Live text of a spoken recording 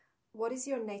What is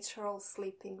your natural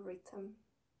sleeping rhythm?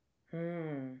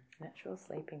 Natural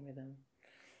sleeping rhythm.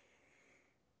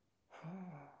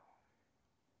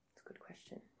 That's a good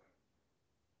question.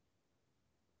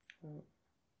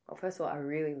 Well, first of all, I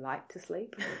really like to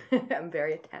sleep. I'm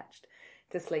very attached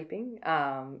to sleeping.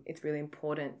 It's really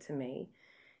important to me.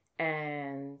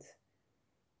 And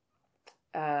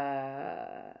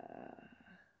I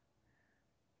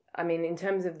mean, in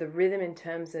terms of the rhythm, in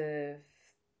terms of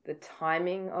the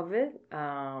timing of it,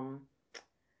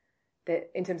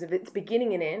 that in terms of its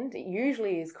beginning and end, it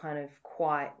usually is kind of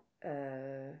quite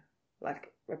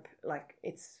like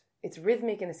it's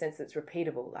rhythmic in the sense that it's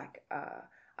repeatable. Like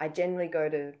I generally go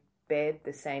to bed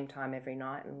the same time every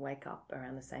night and wake up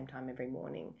around the same time every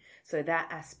morning. So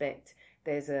that aspect,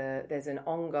 there's an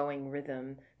ongoing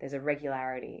rhythm. There's a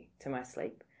regularity to my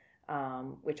sleep,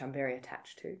 which I'm very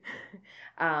attached to.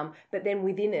 But then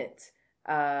within it,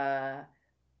 I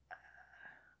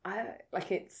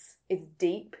like it's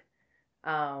deep,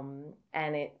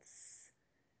 and it's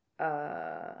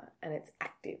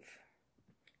active.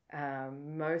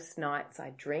 Most nights I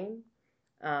dream.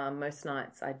 Most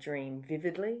nights I dream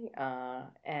vividly,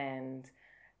 and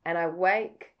I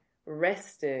wake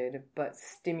rested but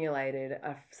stimulated.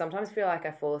 I sometimes feel like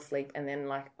I fall asleep and then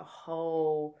like a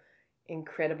whole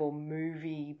incredible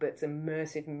movie, but it's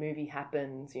immersive movie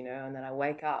happens, and then I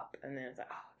wake up and then it's like,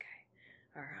 oh, okay,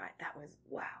 all right, that was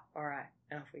wow, all right,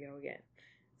 and off we go again.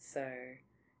 So,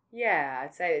 yeah,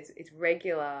 I'd say it's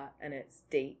regular and it's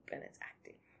deep and it's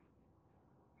active.